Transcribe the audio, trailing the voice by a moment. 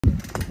So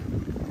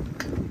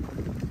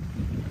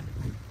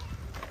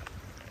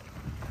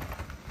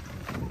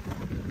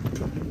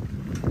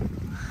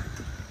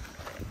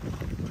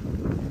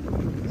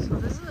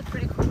this is a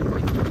pretty cool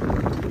point,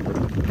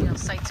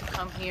 site to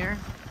come here,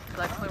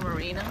 Point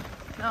Marina.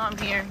 No, I'm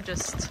here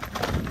just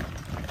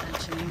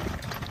mentioning.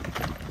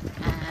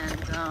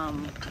 And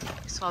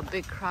I saw a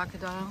big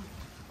crocodile.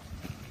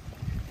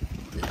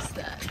 What is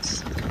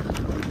that? I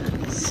don't know what that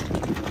is.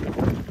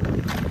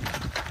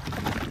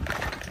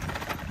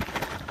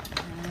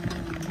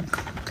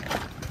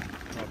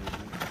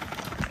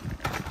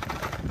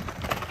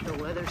 And the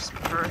weather's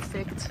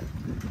perfect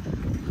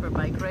for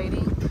bike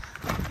riding.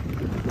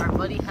 Our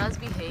buddy has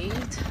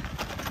behaved.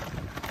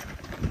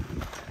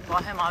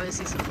 Bought him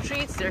obviously some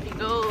treats. There he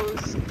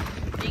goes,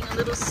 being a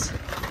little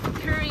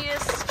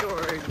curious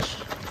George,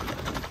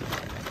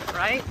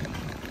 right?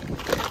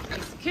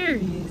 He's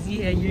curious.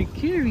 Yeah, you're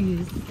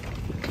curious.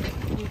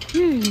 You're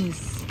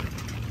curious.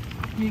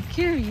 You're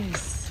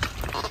curious.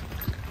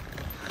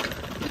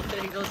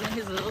 There he goes in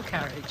his little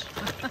carriage.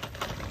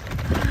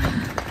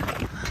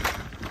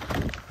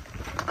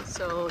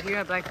 So here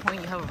at Black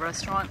Point, you have a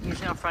restaurant.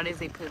 Usually on Fridays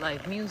they play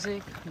live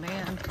music,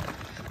 band.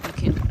 You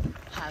can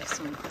have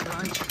some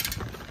lunch,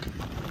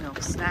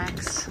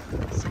 snacks,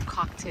 some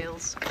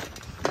cocktails.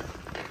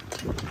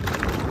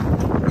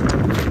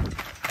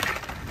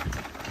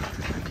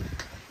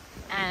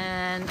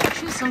 And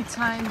actually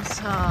sometimes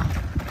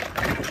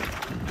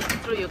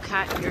throw your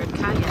kayak here.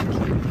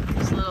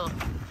 He's a little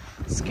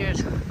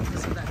scared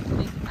because of that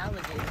big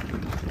alligator.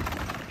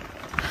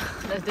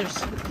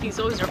 He's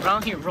always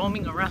around here,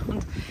 roaming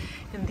around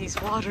in these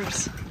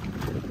waters.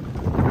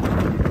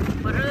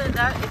 But other than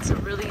that, it's a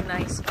really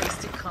nice place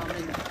to come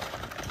and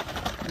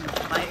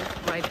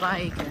ride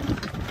bike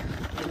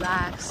and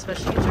relax,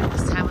 especially during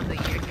this time of the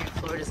year here in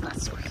Florida. It's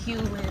not so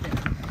humid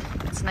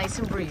and it's nice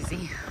and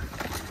breezy.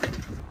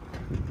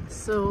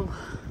 So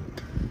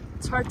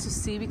it's hard to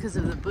see because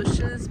of the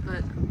bushes,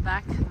 but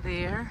back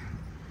there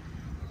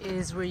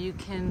is where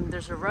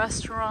there's a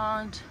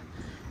restaurant,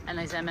 and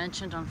as I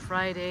mentioned, on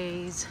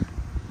Fridays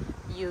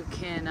you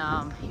can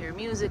hear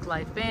music,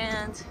 live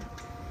band.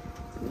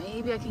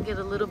 Maybe I can get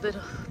a little bit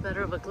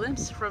better of a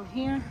glimpse from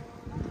here.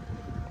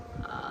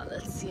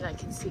 Let's see if I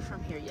can see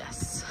from here.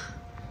 Yes,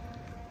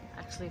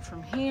 actually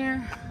from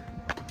here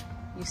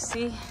you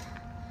see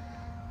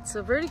it's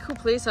a very cool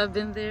place. I've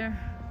been there.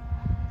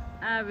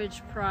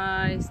 Average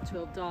price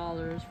 $12,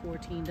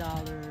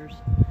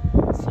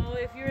 $14. So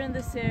if you're in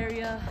this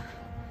area,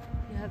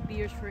 you have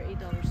beers for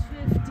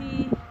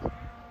 $8.50.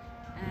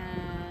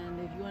 And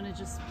if you want to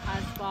just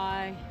pass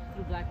by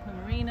through Point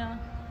Marina,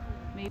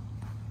 maybe.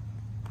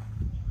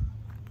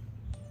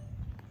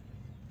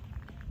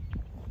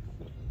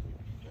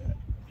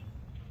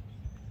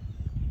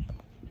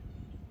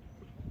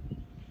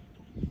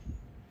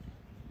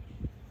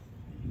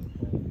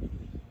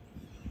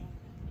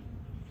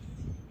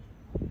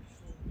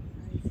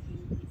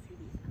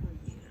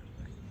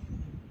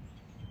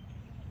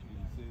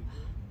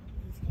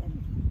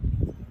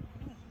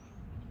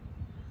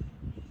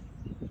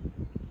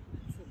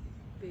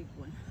 Big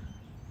one.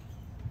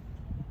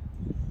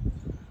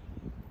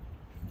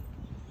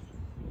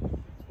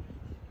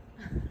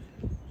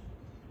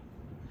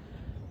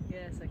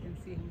 Yes, I can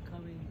see him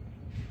coming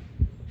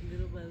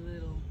little by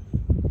little.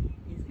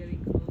 He's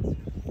getting closer.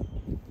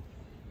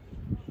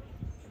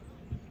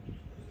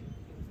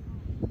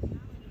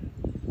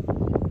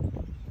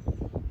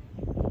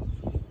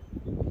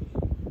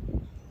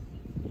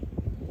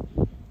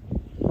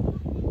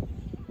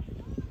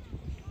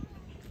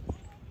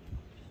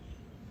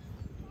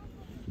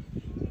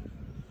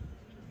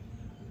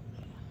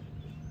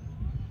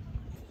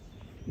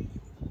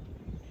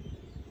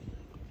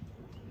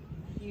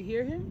 You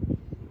hear him?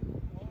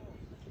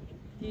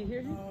 Do you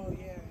hear him? Oh,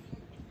 yeah.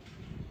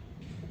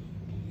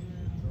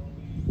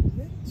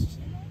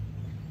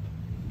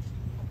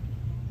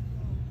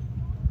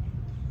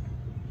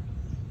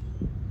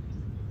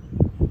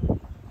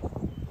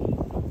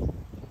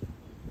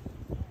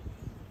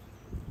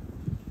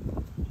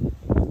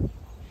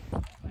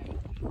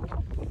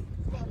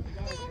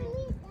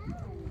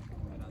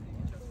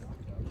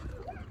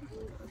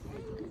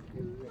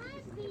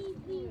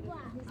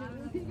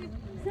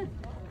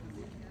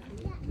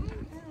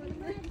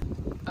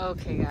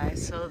 Okay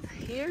guys, so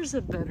here's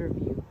a better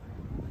view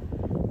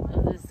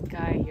of this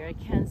guy here. I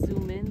can't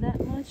zoom in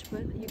that much,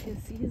 but you can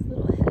see his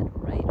little head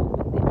right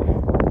over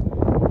there.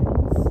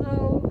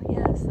 So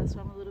yes, that's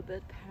why I'm a little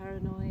bit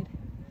paranoid.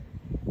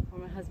 Or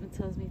my husband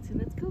tells me to,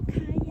 let's go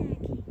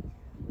kayaking.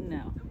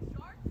 No,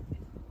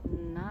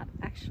 not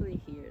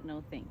actually here.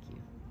 No, thank you.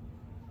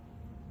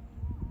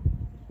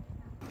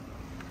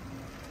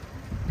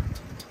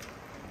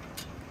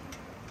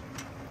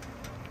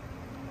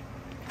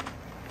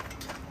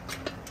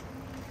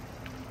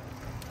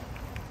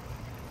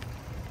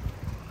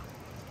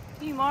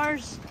 Hey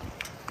Mars.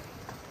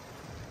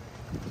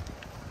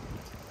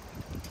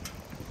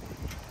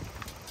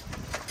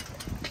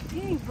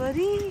 Hey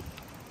buddy.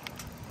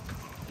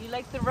 You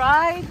like the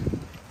ride?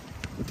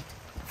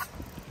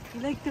 You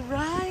like the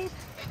ride?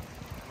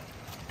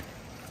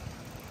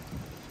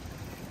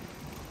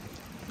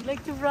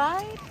 Like to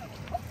ride?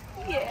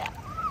 Yeah.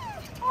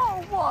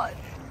 Oh, what?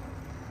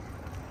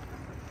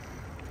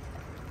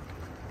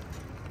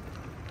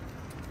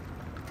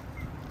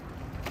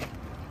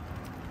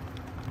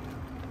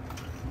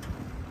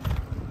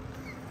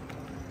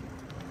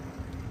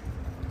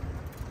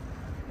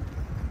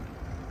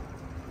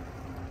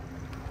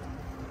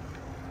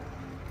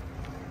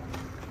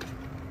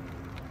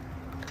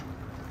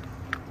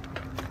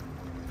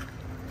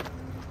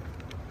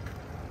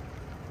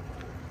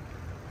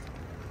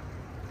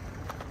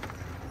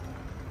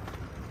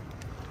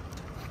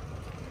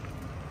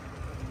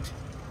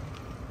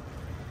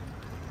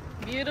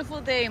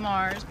 Beautiful day,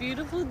 Mars.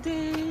 Beautiful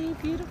day,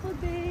 beautiful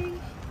day.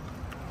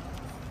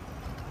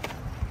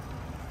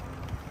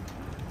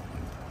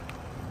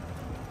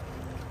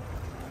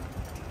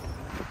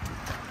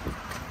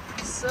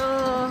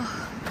 So,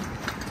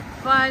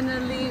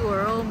 finally,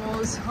 we're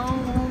almost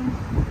home.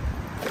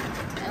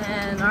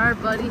 And our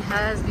buddy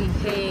has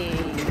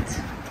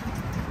behaved.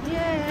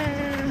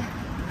 Yeah.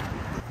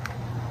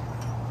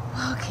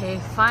 Okay,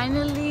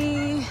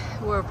 finally,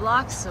 we're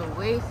blocks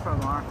away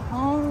from our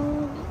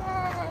home.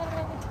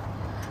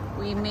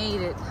 We made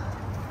it.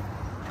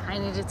 I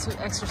needed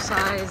to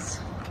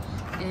exercise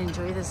and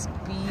enjoy this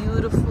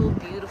beautiful,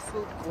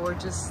 beautiful,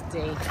 gorgeous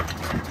day.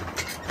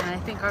 And I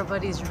think our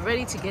buddy's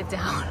ready to get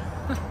down.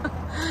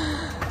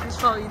 He's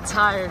probably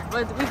tired,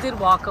 but we did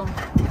walk him.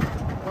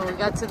 When we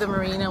got to the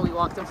marina, we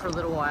walked him for a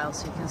little while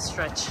so he can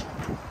stretch.